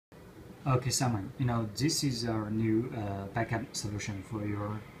Okay, Simon, this is our new backup solution for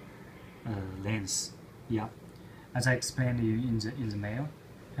your lens. Yeah, as I explained to you in the mail,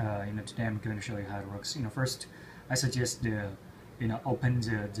 today I'm going to show you how it works. First, I suggest open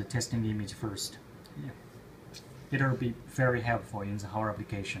the testing image first. Yeah, it'll be very helpful in the whole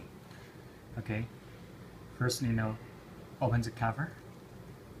application. Okay, first, open the cover,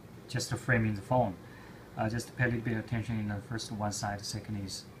 just to frame in the phone. Just pay a little bit of attention in the first one side, second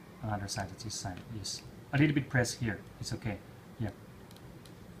is another side, this side. Yes, a little bit press here, it's okay. Yeah,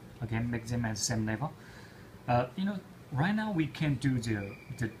 okay, make them at the same level. Right now we can do the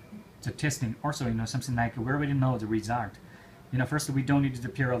testing also, something like we already know the result. First we don't need the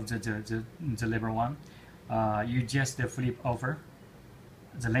pair of the level one. You just flip over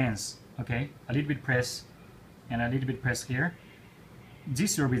the lens, okay, a little bit press and a little bit press here.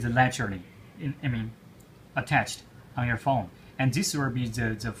 This will be the naturally attached on your phone, and this will be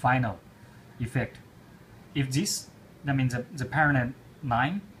the final effect. If this, that means the parallel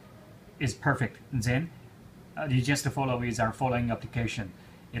line is perfect, then you just follow with our following application.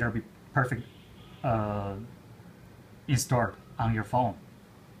 It'll be perfect installed on your phone.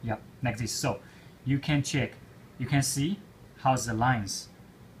 Yeah, like this. So you can check, you can see how the lines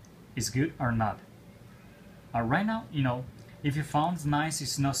is good or not. Right now, if you found the lines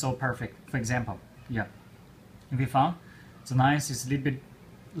is not so perfect, for example, yeah, if you found the lines is a little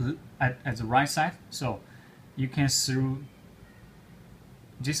bit at the right side, so you can through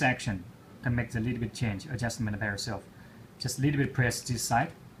this action to make the little bit change adjustment by yourself. Just a little bit press this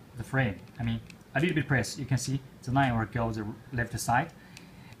side, the frame. A little bit press. You can see the line will go the left side,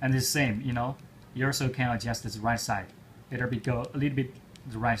 and the same. You also can adjust the right side. It'll be go a little bit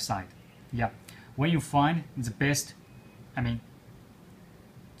the right side. Yeah. When you find the best,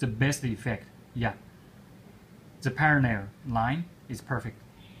 the best effect. Yeah. The parallel line is perfect.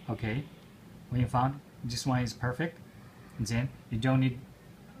 Okay. When you found this one is perfect, then you don't need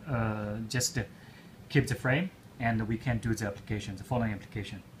just keep the frame, and we can do the application, the following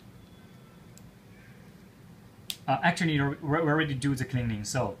application. Actually, we already do the cleaning,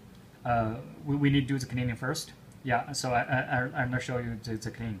 so we need to do the cleaning first. Yeah, so I'm going to show you the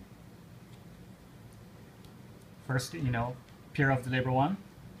clean. First, peel off the label one.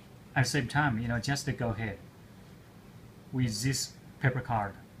 At the same time, just to go ahead with this paper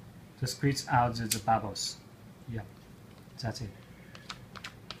card to squeeze out the bubbles. Yeah, that's it.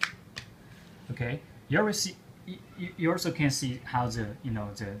 Okay, you also can see how the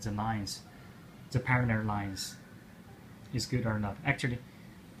lines, the parallel lines, is good or not. Actually,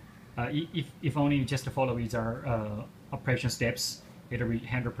 if only you just follow with our operation steps, it'll be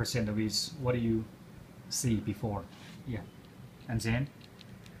 100% with what you see before. Yeah, and then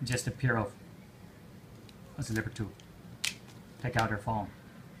just a pair of the lever 2. Take out your phone.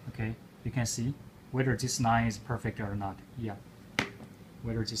 Okay, you can see whether this line is perfect or not. Yeah,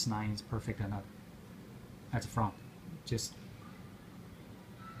 whether this line is perfect or not at the front. Just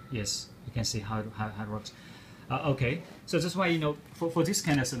yes, you can see how it works. Okay, so that's why for this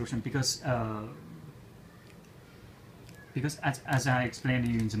kind of solution, because as I explained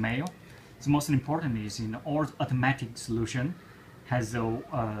to you in the mail, the most important is all automatic solution has the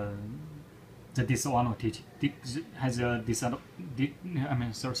disadvantage. Disadvantage.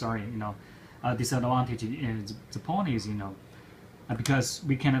 The point is because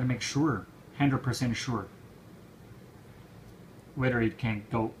we cannot make sure 100% sure whether it can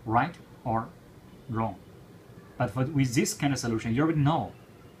go right or wrong. But with this kind of solution, you already know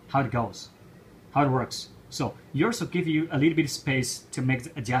how it goes, how it works. So you also give you a little bit of space to make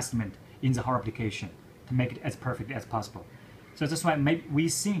the adjustment in the whole application to make it as perfect as possible. So that's why maybe we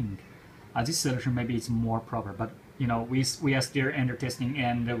think this solution maybe it's more proper. But we are still under testing,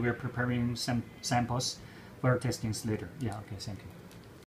 and we're preparing some samples for testings later. Yeah. Okay. Thank you.